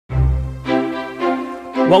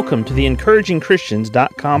Welcome to the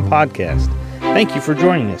EncouragingChristians.com podcast. Thank you for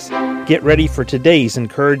joining us. Get ready for today's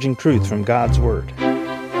encouraging truth from God's Word.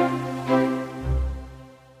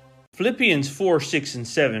 Philippians 4, 6, and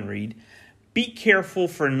 7 read, "Be careful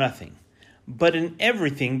for nothing, but in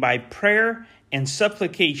everything by prayer and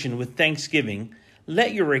supplication with thanksgiving,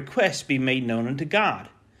 let your requests be made known unto God.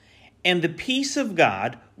 And the peace of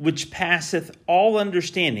God, which passeth all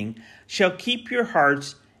understanding, shall keep your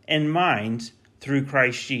hearts and minds through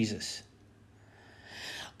Christ Jesus."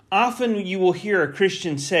 Often you will hear a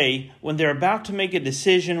Christian say, when they're about to make a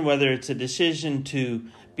decision, whether it's a decision to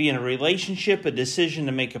be in a relationship, a decision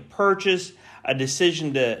to make a purchase, a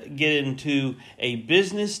decision to get into a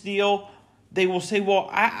business deal, they will say, well,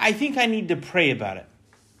 I think I need to pray about it.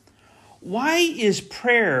 Why is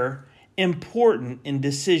prayer important in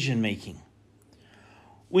decision making?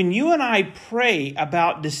 When you and I pray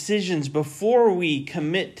about decisions before we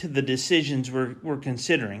commit to the decisions we're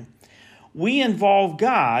considering, we involve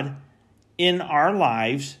God in our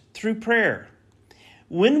lives through prayer.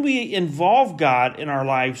 When we involve God in our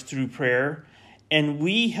lives through prayer and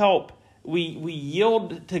we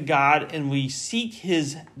yield to God and we seek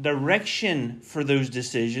His direction for those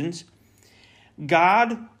decisions,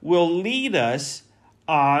 God will lead us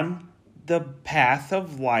on the path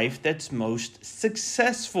of life that's most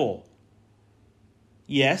successful.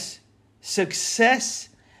 Yes, success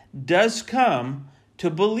does come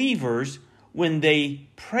to believers when they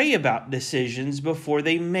pray about decisions before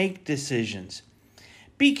they make decisions.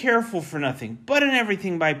 Be careful for nothing, but in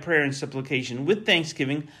everything by prayer and supplication with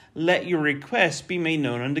thanksgiving, let your requests be made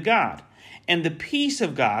known unto God. And the peace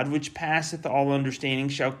of God, which passeth all understanding,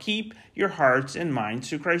 shall keep your hearts and minds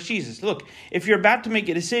through Christ Jesus. Look, if you're about to make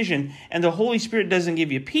a decision and the Holy Spirit doesn't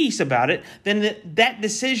give you peace about it, then that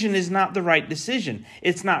decision is not the right decision.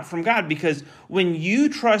 It's not from God, because when you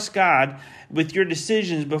trust God with your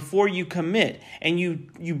decisions before you commit, and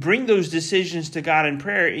you bring those decisions to God in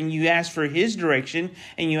prayer, and you ask for His direction,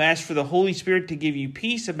 and you ask for the Holy Spirit to give you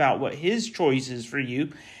peace about what His choice is for you,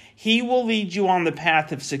 He will lead you on the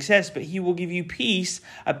path of success, but He will give you peace,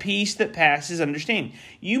 a peace that passes understanding.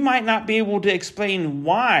 You might not be able to explain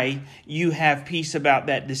why you have peace about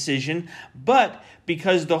that decision, but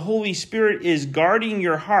because the Holy Spirit is guarding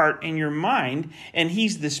your heart and your mind, and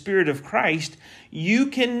He's the Spirit of Christ, you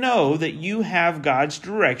can know that you have God's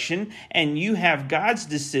direction and you have God's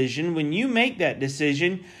decision. When you make that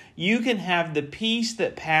decision, you can have the peace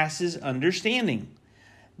that passes understanding.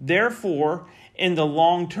 Therefore, in the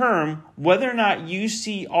long term, whether or not you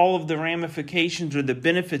see all of the ramifications or the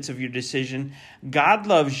benefits of your decision, God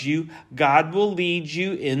loves you. God will lead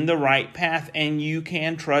you in the right path, and you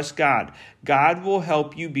can trust God. God will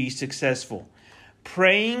help you be successful.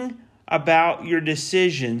 Praying about your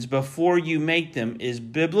decisions before you make them is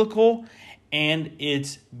biblical and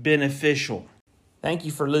it's beneficial. Thank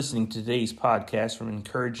you for listening to today's podcast from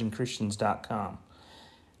EncouragingChristians.com.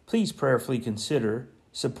 Please prayerfully consider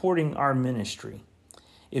supporting our ministry.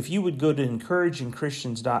 If you would go to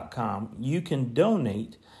EncouragingChristians.com, you can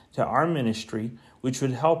donate to our ministry, which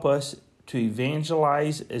would help us to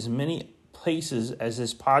evangelize as many places as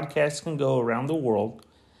this podcast can go around the world,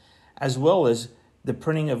 as well as the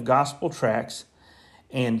printing of gospel tracts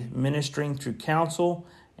and ministering through counsel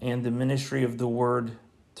and the ministry of the word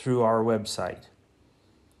through our website.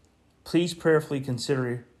 Please prayerfully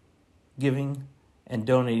consider giving and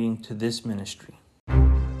donating to this ministry.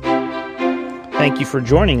 Thank you for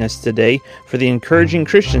joining us today for the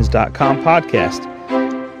EncouragingChristians.com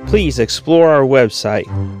podcast. Please explore our website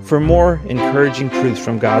for more encouraging truths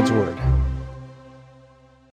from God's Word.